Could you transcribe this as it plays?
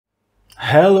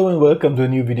Hello and welcome to a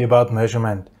new video about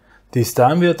measurement. This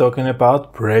time we are talking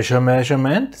about pressure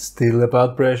measurement, still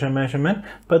about pressure measurement,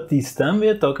 but this time we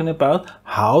are talking about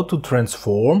how to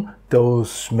transform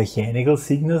those mechanical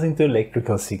signals into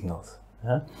electrical signals.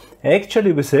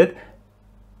 Actually, we said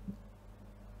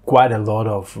quite a lot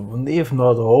of, if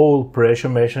not all, pressure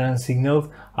measurement signals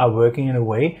are working in a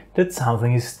way that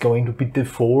something is going to be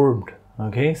deformed.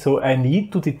 Okay, so I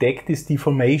need to detect this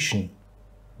deformation.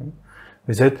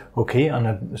 We said, okay, on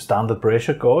a standard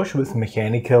pressure gauge with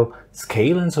mechanical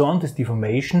scale and so on, this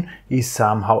deformation is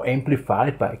somehow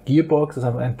amplified by a gearbox or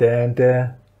something, and then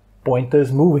the pointer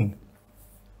is moving.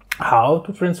 How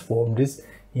to transform this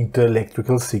into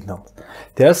electrical signals?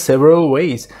 There are several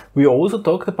ways. We also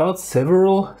talked about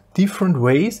several different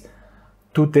ways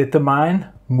to determine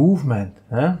movement.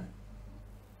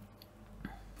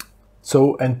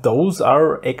 So, and those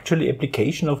are actually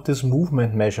application of this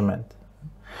movement measurement.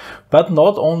 But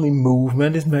not only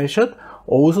movement is measured,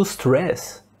 also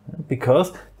stress,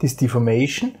 because this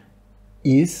deformation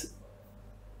is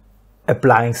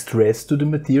applying stress to the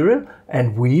material,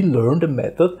 and we learned a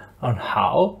method on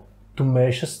how to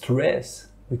measure stress.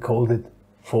 We called it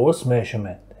force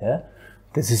measurement.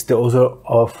 This is also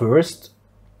our first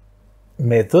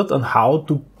method on how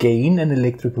to gain an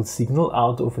electrical signal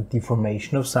out of a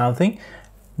deformation of something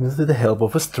with the help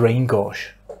of a strain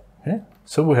gauge.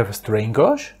 So we have a strain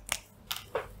gauge.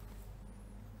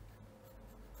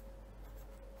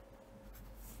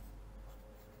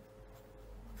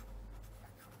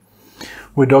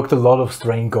 We talked a lot of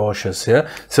strain gauges.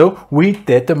 So we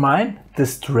determine the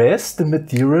stress the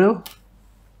material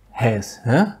has.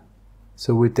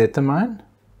 So we determine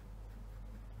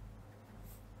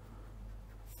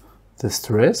the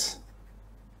stress,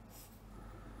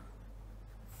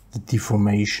 the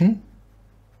deformation,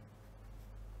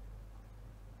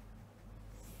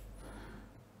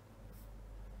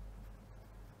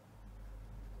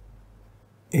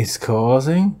 is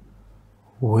causing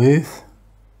with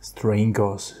strain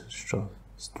gauges.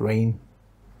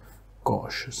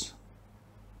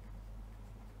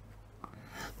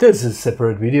 There's a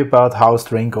separate video about how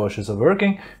strain gauges are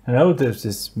working. You know, there's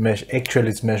this actually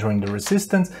it's measuring the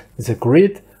resistance. It's a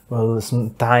grid, well,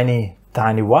 some tiny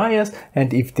wires,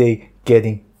 and if they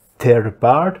getting teared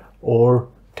apart, no,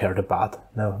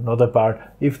 not apart,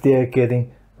 if they are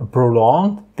getting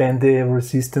prolonged, then the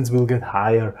resistance will get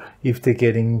higher. If they're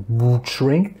getting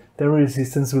shrink, the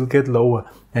resistance will get lower.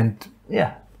 And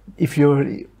yeah, if you're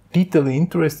deeply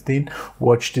interested in,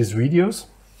 watch these videos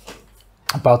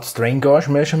about strain gauge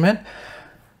measurement.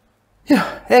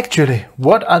 Yeah, actually,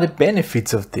 what are the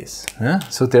benefits of this?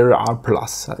 So there are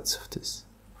plus sides of this,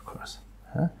 of course.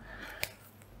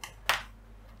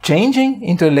 Changing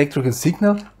into electrical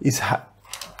signal is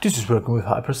this is working with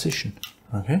high precision.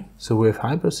 Okay, so we have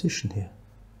high precision here.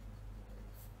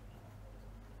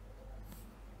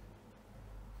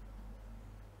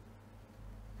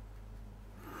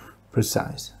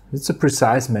 Precise. It's a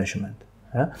precise measurement.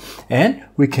 And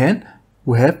we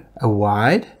have a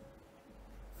wide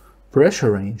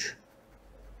pressure range.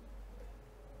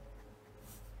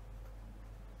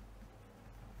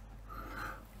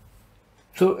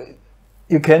 So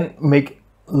you can make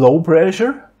low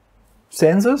pressure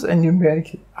sensors and you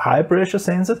make high pressure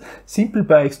sensors simply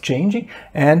by exchanging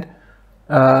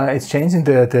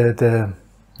the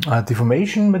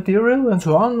deformation material and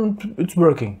so on, and it's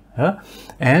working.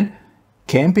 And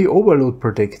can be overload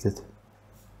protected.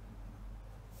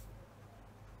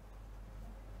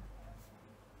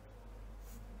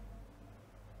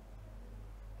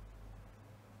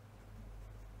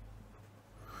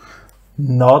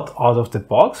 Not out of the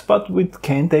box, but we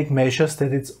can take measures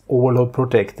that it's overload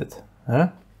protected.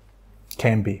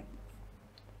 Can be.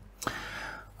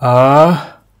 We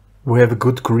have a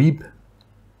good creep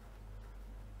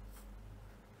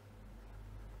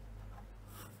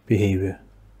behavior.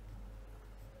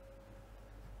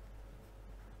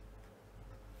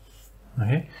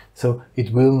 Okay, so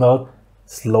it will not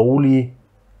slowly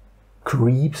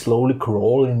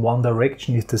crawl in one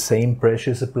direction if the same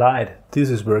pressure is applied. This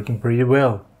is working pretty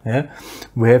well.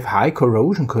 We have high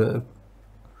corrosion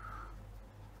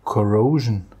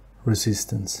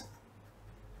resistance.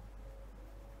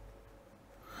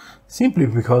 Simply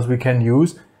because we can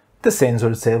use the sensor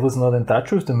itself is not in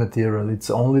touch with the material. It's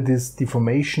only this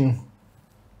deformation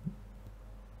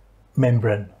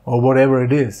membrane or whatever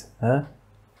it is.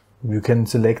 You can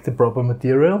select the proper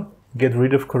material, get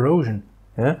rid of corrosion.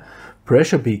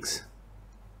 Pressure peaks.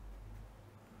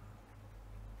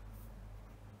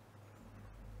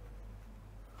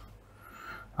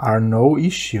 Are no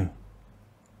issue.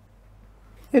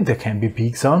 And there can be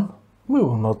peaks on we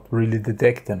will not really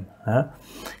detect them.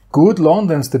 Good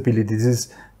long-term stability, this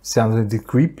is something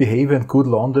discrete behavior, and good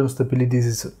long-term stability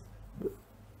is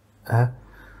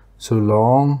so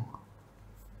long-term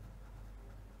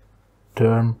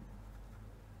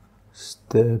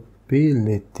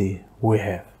stability we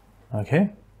have,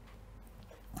 okay?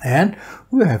 And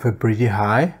we have a pretty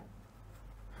high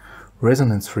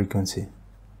resonance frequency.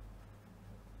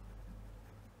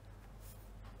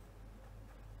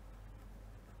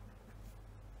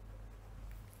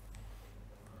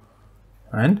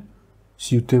 And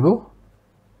suitable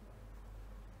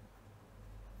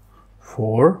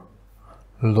for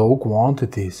low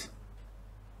quantities.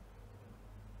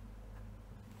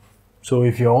 So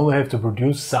if you only have to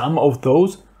produce some of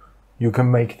those, you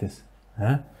can make this.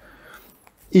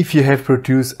 If you have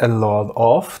produced a lot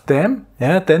of them,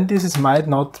 then this might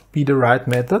not be the right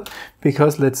method,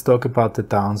 because let's talk about the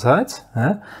downsides.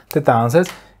 The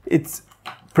downsides, it's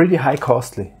pretty high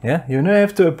costly. You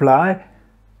have to apply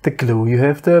the glue, you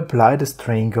have to apply the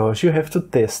strain gauge, you have to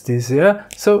test this,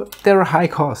 so there are high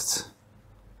costs.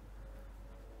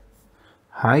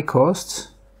 High costs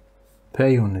per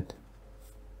unit.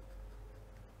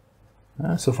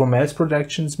 So for mass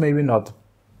production, it's maybe not the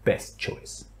best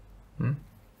choice.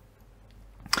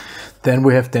 Then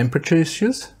we have temperature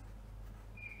issues.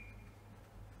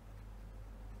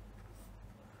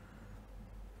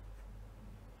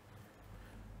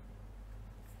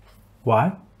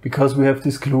 Why? Because we have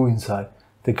this glue inside.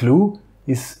 The glue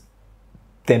is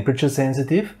temperature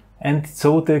sensitive, and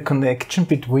so the connection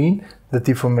between the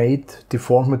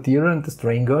deformed material and the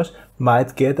strain gauge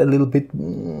might get a little bit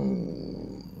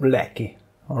lacky.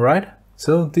 Alright?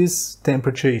 So these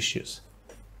temperature issues.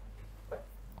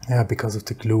 Because of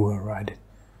the glue, alright.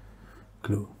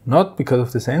 Glue. Not because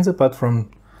of the sensor, but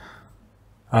from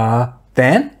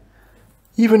then,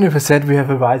 even if I said we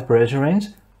have a wide pressure range,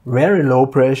 very low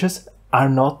pressures are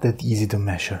not that easy to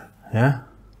measure.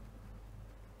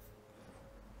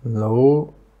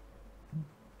 Low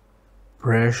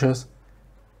pressures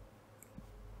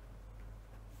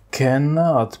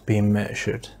cannot be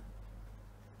measured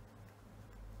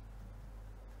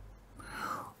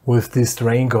with these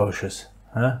strain gauges.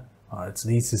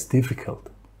 This is difficult.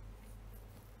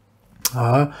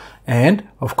 And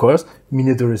of course,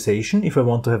 miniaturization. If I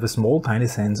want to have a small tiny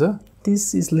sensor,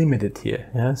 this is limited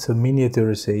here. So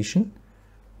miniaturization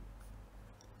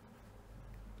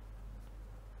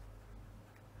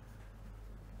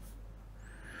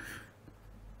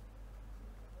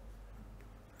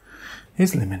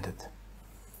is limited.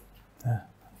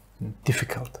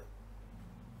 Difficult.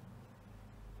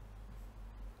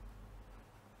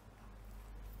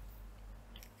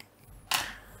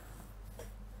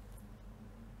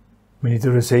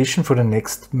 Miniaturization for the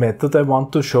next method I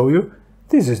want to show you,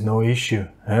 this is no issue.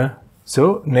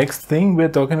 So next thing we're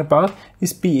talking about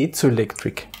is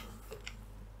piezoelectric.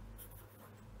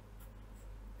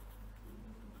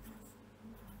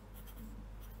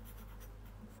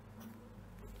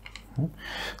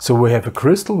 So we have a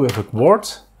crystal, we have a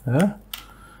quartz.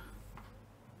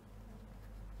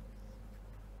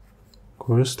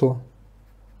 Crystal,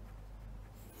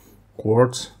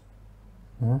 quartz.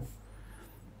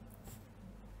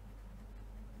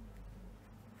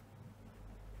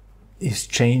 Is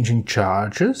changing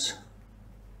charges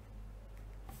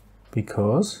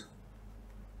because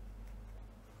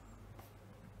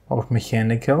of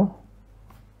mechanical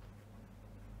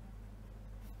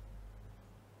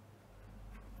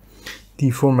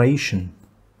deformation.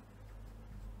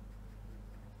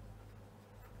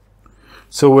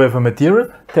 So we have a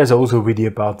material, there's also a video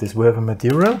about this, we have a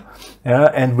material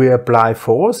and we apply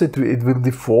force, it will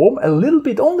deform a little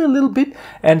bit, only a little bit,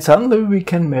 and suddenly we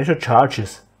can measure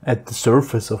charges at the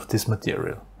surface of this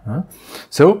material.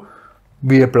 So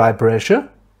we apply pressure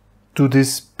to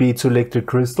this piezoelectric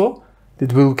crystal,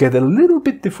 it will get a little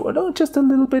bit deformed, just a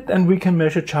little bit, and we can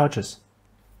measure charges.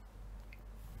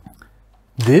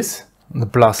 This, on the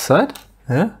plus side,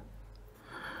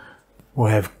 we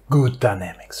have good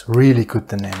dynamics, really good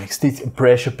dynamics. This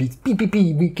pressure peaks,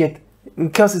 we get,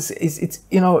 because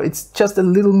it's just a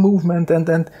little movement, and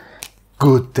then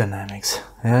good dynamics.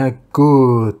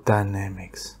 Good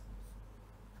dynamics.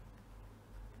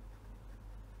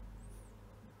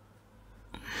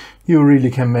 You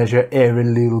really can measure every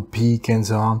little peak and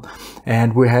so on.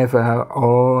 And we have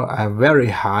a very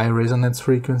high resonance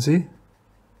frequency.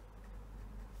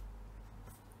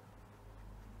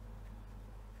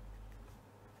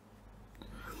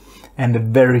 And a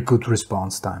very good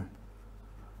response time.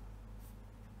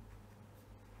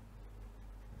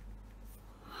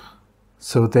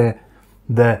 So the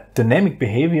dynamic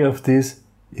behavior of this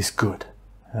is good.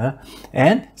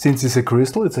 And since it's a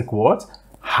crystal, it's a quartz,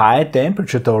 high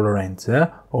temperature tolerance,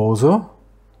 also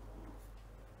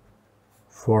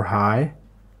for high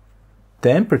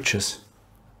temperatures.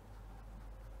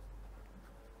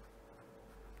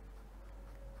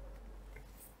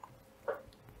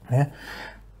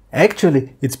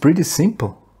 Actually, it's pretty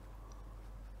simple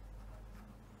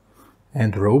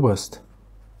and robust.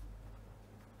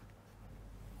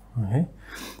 Okay.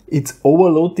 It's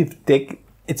overload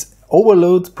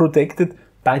protected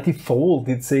by default,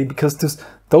 let's say, because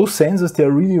those sensors, they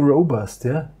are really robust.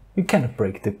 You cannot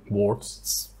break the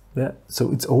quartz.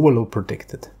 So it's overload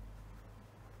protected.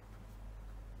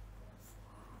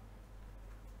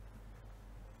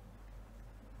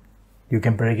 You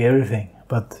can break everything,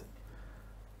 but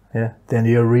then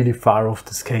you're really far off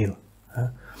the scale.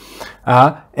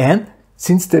 And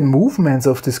since the movements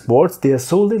of this quartz, they are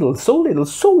so little,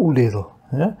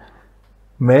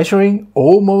 measuring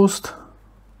almost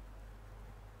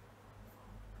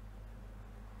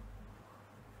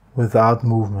without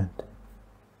movement.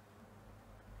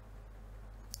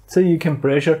 So you can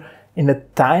pressure in a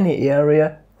tiny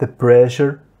area the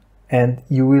pressure, and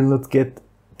you will not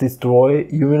destroy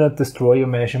your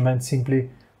measurement simply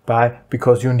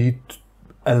because you need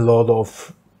a lot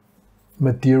of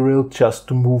material just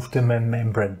to move the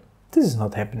membrane. This is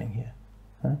not happening here.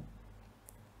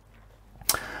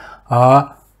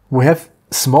 We have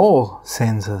small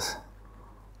sensors.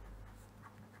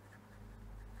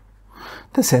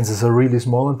 The sensors are really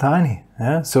small and tiny.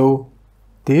 So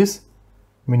this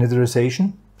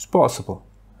miniaturization is possible.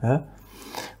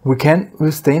 We can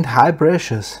withstand high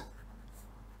pressures.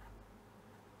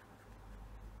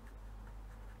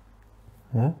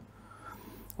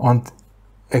 And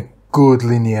a good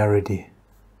linearity.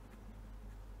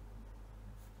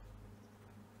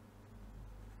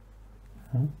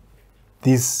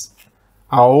 These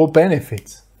are all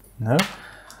benefits.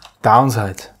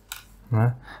 Downside.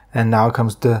 And now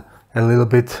comes a little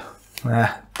bit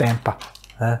temper.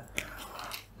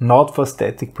 Not for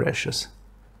static pressures.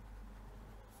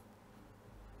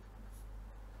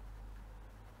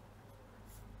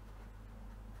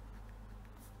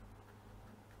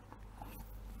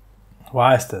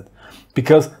 Why is that?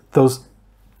 Because those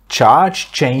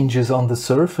charge changes on the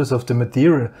surface of the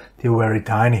material, they're very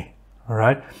tiny, all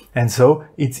right? And so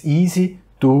it's easy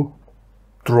to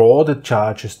draw the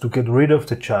charges, to get rid of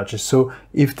the charges. So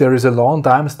if there is a long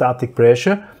time static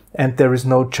pressure and there is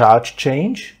no charge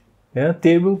change,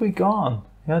 they will be gone.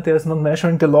 There's not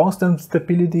measuring. The long-term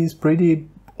stability is pretty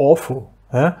awful.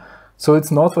 So it's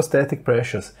not for static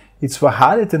pressures. It's for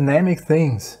highly dynamic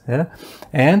things.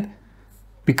 And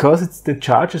because the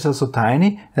charges are so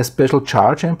tiny, a special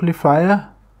charge amplifier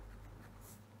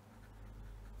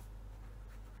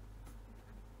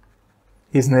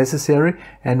is necessary,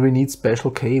 and we need special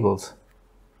cables.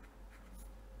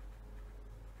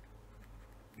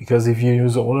 Because if you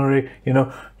use ordinary,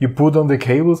 you put on the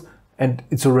cables and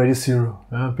it's already zero,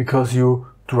 because you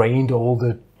drained all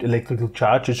the electrical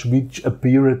charges which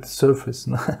appear at the surface.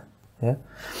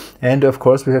 And of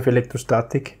course we have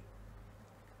electrostatic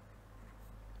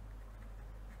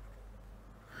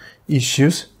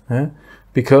issues,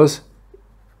 because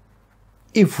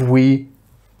if we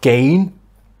gain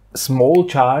small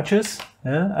charges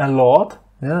a lot,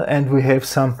 and we have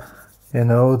some,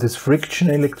 this friction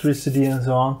electricity and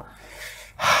so on,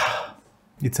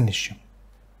 it's an issue.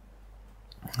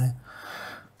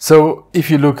 So if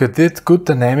you look at it, good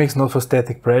dynamics, not for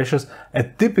static pressures. A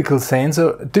typical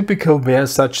where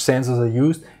such sensors are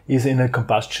used is in a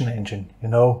combustion engine,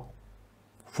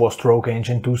 4-stroke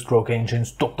engine, 2-stroke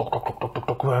engines,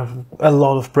 a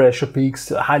lot of pressure peaks,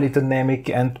 highly dynamic,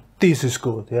 and this is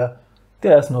good.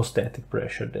 There's no static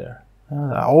pressure there.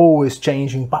 Always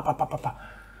changing.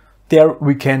 There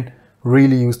we can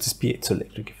really use this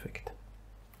piezoelectric effect.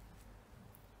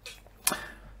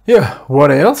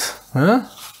 What else?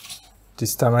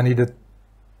 This time I need a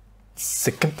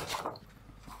second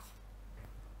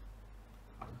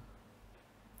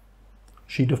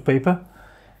sheet of paper.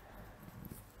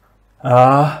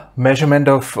 Measurement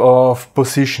of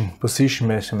position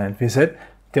measurement. We said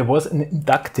there was an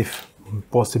inductive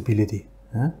possibility.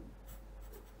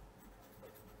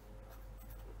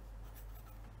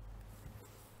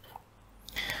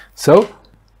 So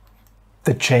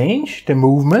the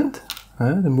movement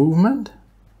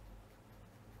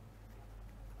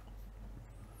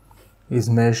is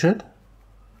measured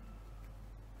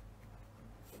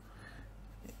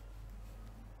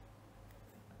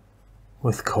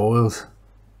with coils.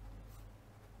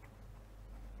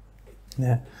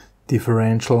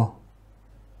 Differential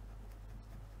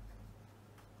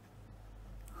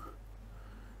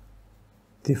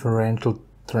differential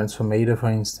transformator, for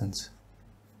instance.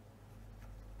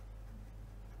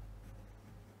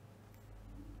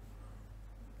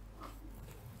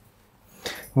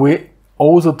 We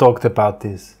also talked about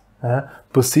this.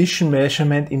 Position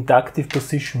measurement, inductive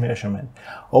position measurement.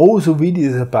 Also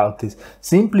videos about this.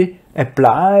 Simply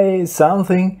apply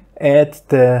something at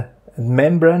the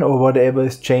membrane or whatever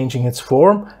is changing its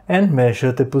form and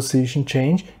measure the position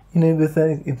change in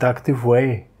an inductive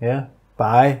way,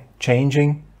 by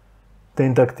changing the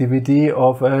inductivity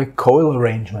of a coil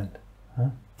arrangement.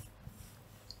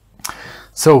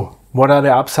 So, what are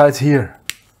the upsides here?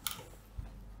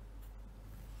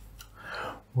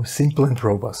 Well, simple and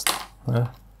robust.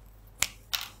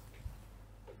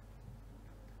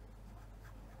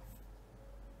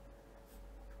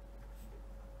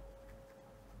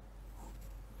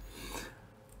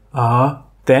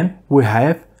 Then we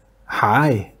have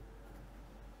high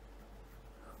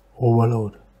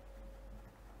overload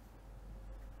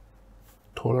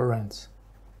tolerance.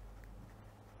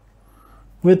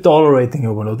 We're tolerating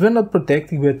overload. We're not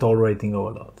protecting, we're tolerating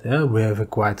overload. We have a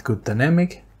quite good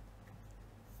dynamic.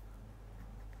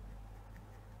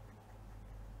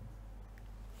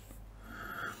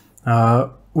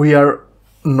 We are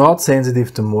not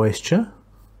sensitive to moisture.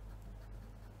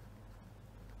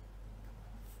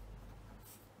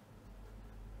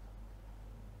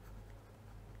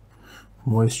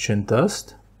 Moisture and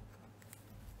dust.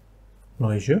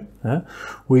 No issue.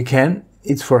 We can,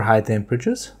 it's for high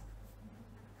temperatures.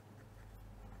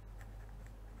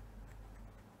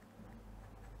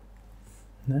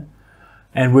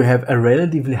 And we have a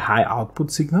relatively high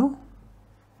output signal.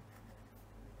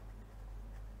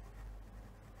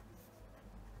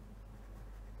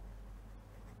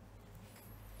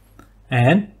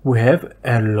 And we have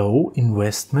a low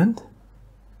investment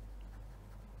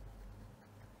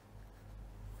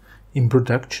in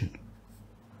production.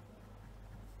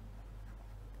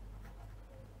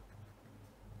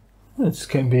 This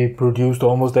can be produced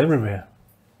almost everywhere.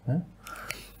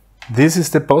 This is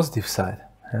the positive side.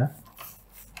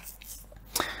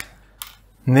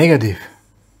 Negative.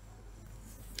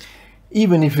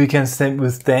 Even if we can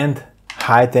withstand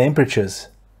high temperatures,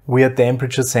 we are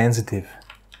temperature sensitive.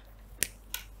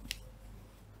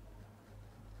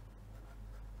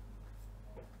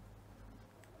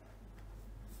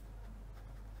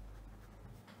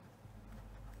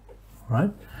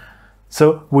 Right?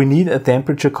 So we need a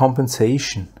temperature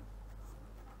compensation.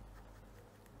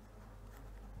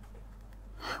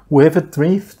 We have a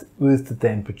drift with the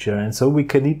temperature, and so we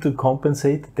can need to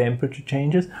compensate the temperature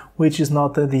changes, which is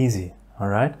not that easy. All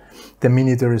right? The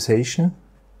miniaturization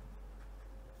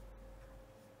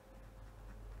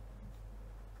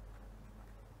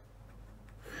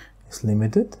is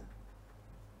limited.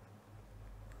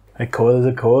 A coil is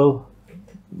a coil.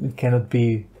 It cannot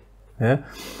be.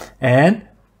 And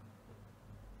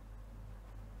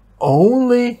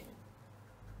only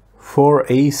for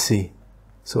AC,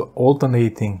 so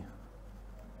alternating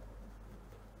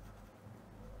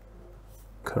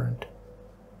current.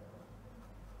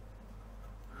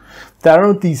 There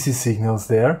are no DC signals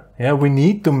there. We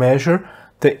need to measure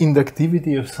the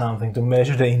inductivity of something. To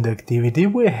measure the inductivity,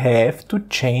 we have to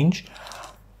change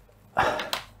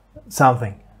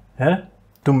something.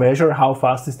 To measure how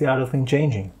fast is the other thing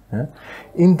changing.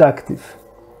 Inductive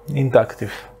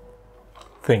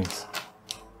things.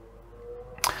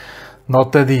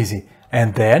 Not that easy.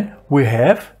 And then we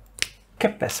have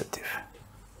capacitive.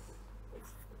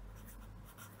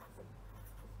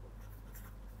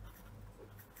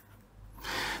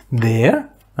 There,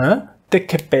 the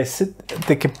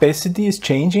capacity is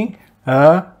changing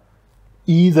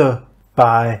either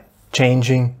by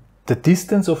changing the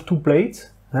distance of two plates.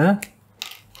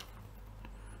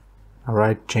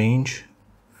 Alright, change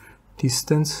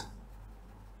distance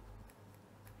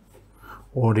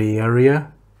or the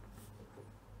area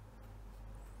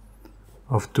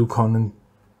of two common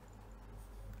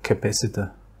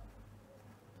capacitor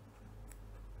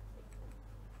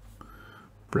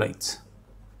plates.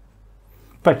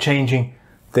 By changing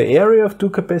the area of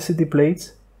two capacity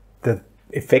plates, the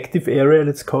effective area,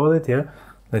 let's call it,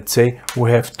 let's say we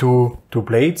have two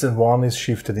plates and one is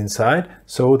shifted inside,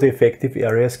 so the effective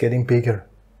area is getting bigger.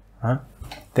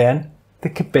 Then the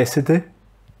capacity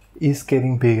is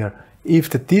getting bigger. If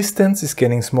the distance is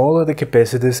getting smaller, the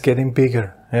capacity is getting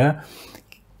bigger.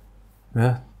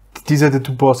 These are the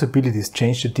two possibilities: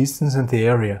 change the distance and the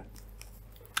area.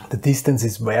 The distance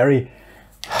is very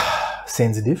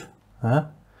sensitive,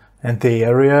 and the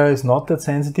area is not that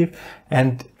sensitive.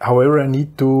 And however, I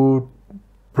need to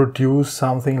produce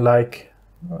something like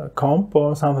a comp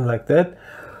or something like that,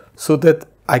 so that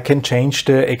I can change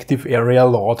the active area a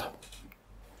lot.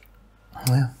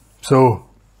 Yeah. So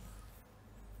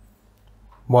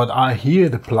what are here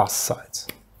the plus sides?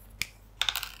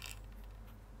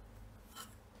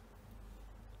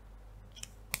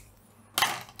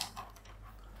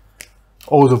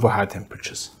 Also for high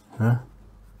temperatures. Yeah.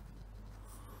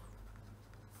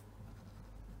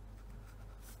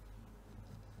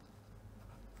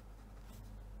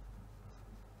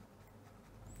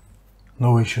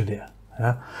 No issue there.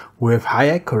 Yeah. We have high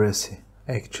accuracy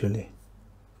actually.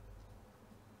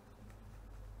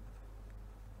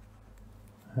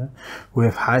 Yeah. We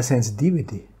have high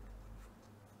sensitivity.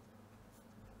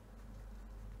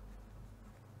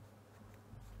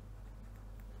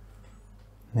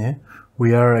 Yeah.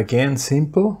 We are again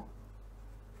simple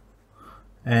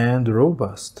and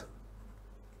robust,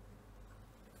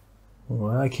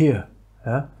 like here.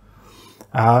 Yeah.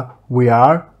 We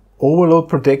are overload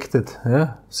protected.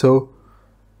 Yeah. So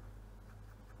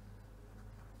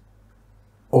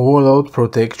overload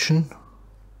protection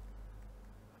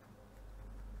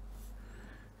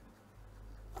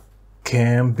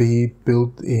can be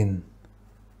built in.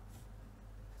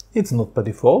 It's not by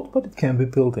default, but it can be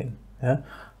built in. Yeah.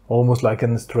 Almost like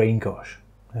a strain gauge.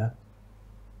 Yeah.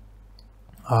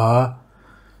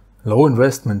 Low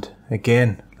investment,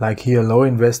 again, like here, low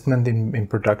investment in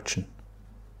production.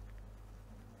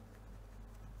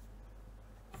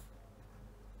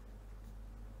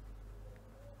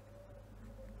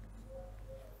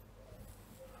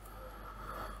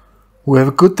 We have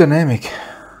a good dynamic.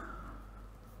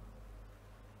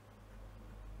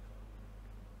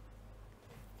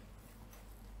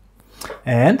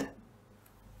 And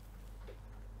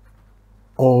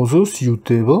also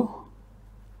suitable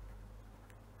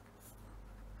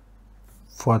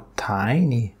for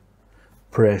tiny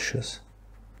pressures.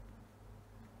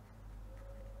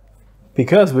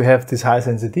 Because we have this high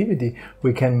sensitivity,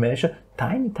 we can measure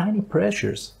tiny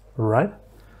pressures, right?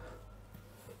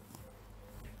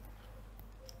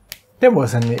 There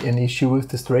was an issue with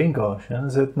the strain gauge. I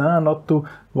said, no, not too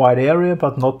wide area,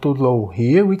 but not too low.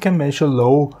 Here we can measure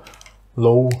low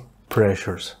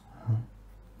pressures.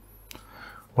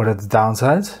 What are the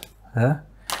downsides?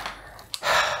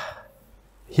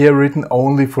 Here written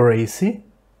only for AC.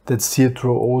 That's here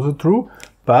true, also true.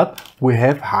 But we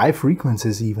have high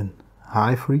frequencies even.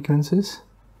 High frequencies.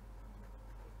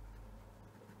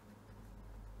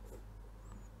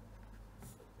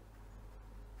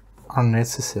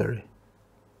 Unnecessary.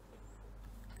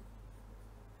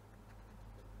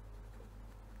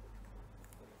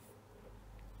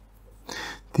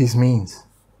 This means,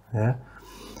 yeah,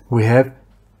 we have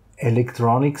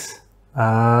electronics,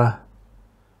 the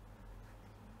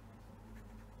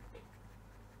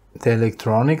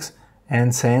electronics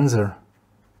and sensor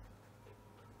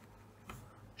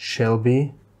shall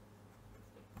be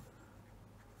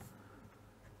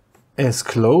as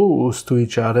close to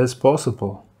each other as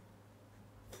possible.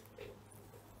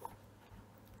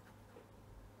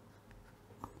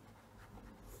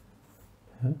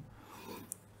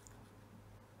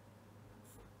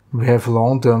 We have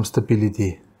long-term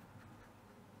stability.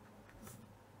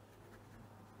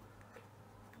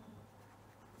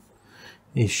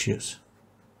 Issues.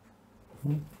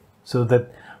 So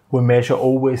that we measure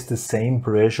always the same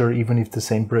pressure, even if the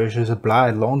same pressure is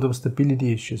applied. Long-term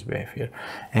stability issues we have here.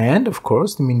 And of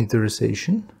course the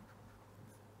miniaturization.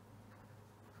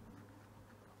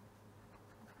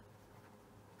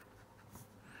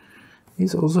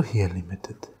 Is also here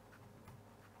limited.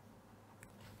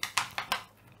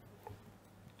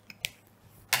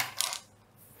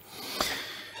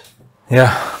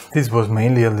 Yeah, this was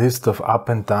mainly a list of up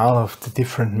and down of the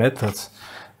different methods.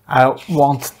 I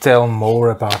won't tell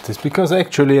more about this because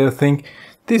actually I think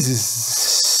this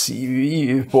is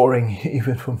boring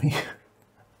even for me.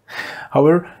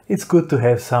 However, it's good to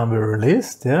have somewhere a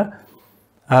list. Yeah,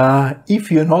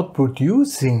 if you're not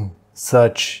producing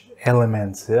such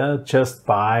elements, yeah, just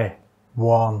buy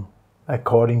one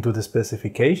according to the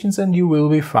specifications and you will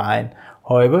be fine.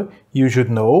 However, you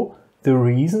should know the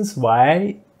reasons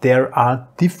why there are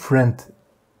different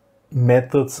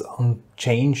methods on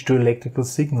change to electrical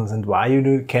signals and why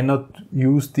you cannot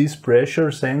use this pressure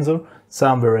sensor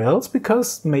somewhere else,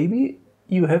 because maybe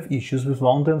you have issues with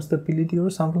long-term stability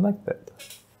or something like that.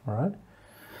 All right.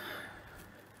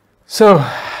 So,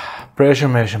 pressure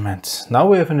measurements. Now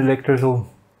we have an electrical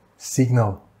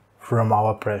signal from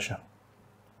our pressure.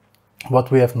 What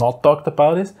we have not talked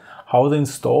about is how to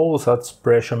install such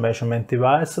pressure measurement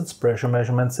device, such pressure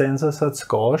measurement sensor, such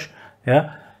gauge.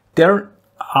 Yeah, there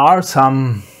are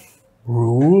some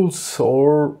rules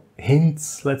or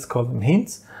hints, let's call them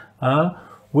hints,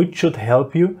 which should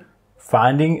help you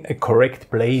finding a correct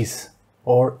place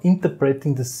or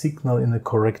interpreting the signal in the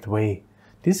correct way.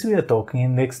 This we are talking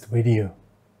in next video.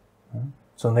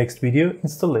 So next video,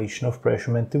 installation of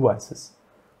pressure measurement devices.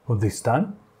 For this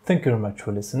time, thank you very much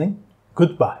for listening.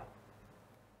 Goodbye.